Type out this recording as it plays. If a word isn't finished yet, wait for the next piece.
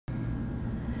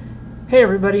Hey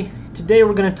everybody, today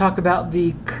we're going to talk about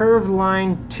the curved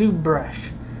line tube brush.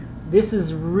 This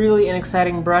is really an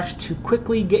exciting brush to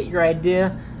quickly get your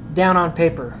idea down on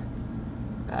paper.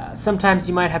 Sometimes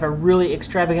you might have a really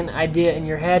extravagant idea in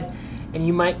your head and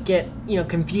you might get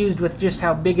confused with just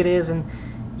how big it is, and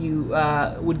you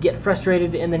would get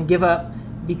frustrated and then give up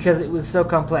because it was so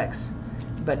complex.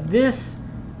 But this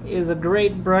is a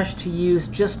great brush to use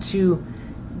just to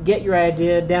get your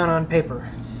idea down on paper.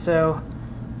 So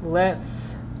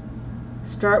let's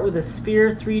start with a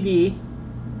sphere 3D,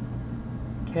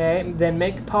 okay, then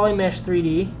make Polymesh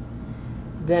 3D,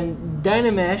 then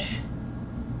Dynamesh,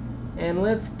 and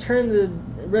let's turn the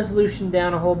resolution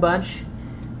down a whole bunch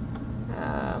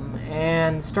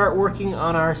and start working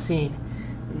on our scene.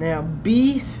 Now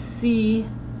B, C,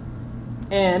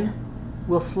 N,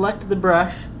 we'll select the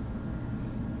brush,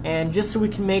 and just so we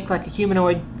can make like a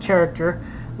humanoid character,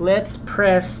 let's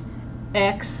press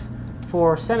X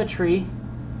for symmetry,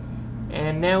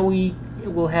 and now we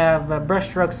will have brush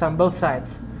strokes on both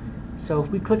sides. So if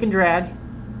we click and drag,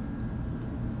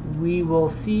 we will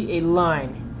see a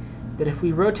line that if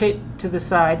we rotate to the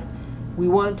side, we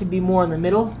want it to be more in the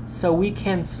middle, so we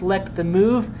can select the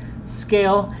move,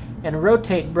 scale, and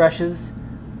rotate brushes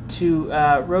to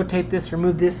rotate this or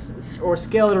move this or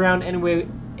scale it around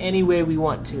any way we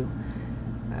want to.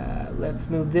 Let's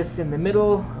move this in the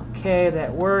middle. Okay,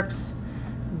 that works.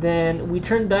 Then we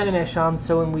turn Dynamesh on,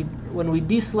 so when we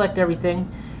deselect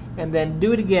everything and then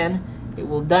do it again, it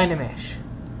will Dynamesh.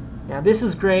 Now this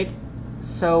is great,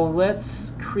 so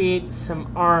let's create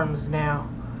some arms now.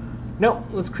 Nope,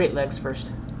 let's create legs first.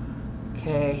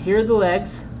 Okay, here are the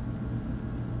legs.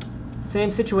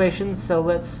 Same situation, so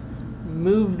let's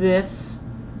move this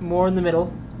more in the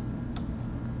middle.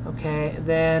 Okay,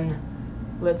 then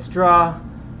let's draw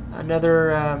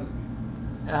another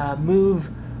move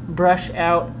brush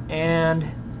out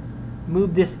and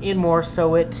move this in more, so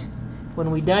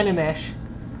when we Dynamesh,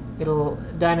 it'll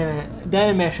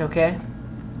Dynamesh.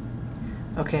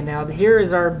 Okay, now here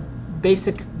is our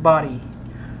basic body.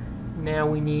 Now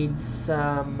we need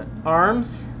some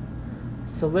arms,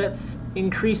 so let's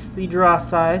increase the draw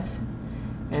size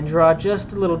and draw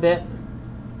just a little bit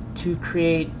to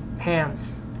create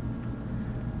hands.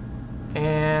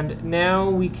 And now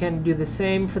we can do the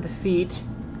same for the feet.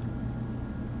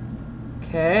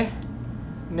 Okay,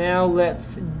 now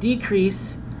let's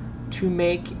decrease to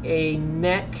make a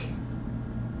neck,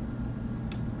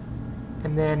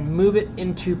 and then move it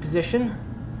into position.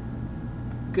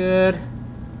 Good.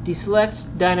 Deselect,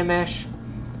 Dynamesh,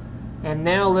 and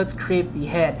now let's create the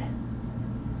head.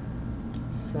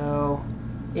 So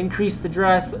increase the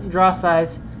draw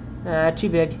size, too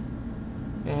big,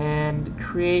 and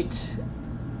create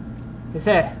his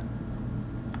head.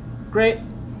 Great.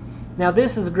 Now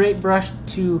this is a great brush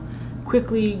to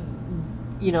quickly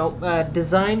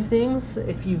design things.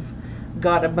 If you've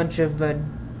got a bunch of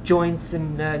joints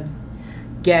and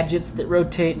gadgets that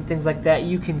rotate and things like that,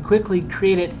 you can quickly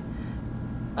create it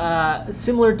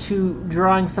similar to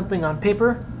drawing something on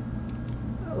paper.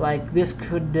 Like this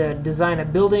could design a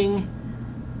building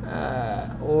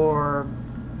or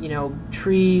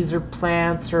trees or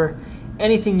plants or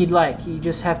anything you'd like. You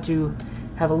just have to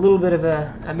have a little bit of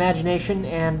imagination,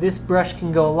 and this brush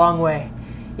can go a long way.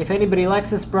 If anybody likes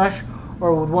this brush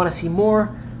or would want to see more,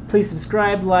 please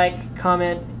subscribe, like,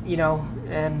 comment,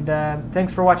 and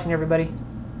thanks for watching, everybody.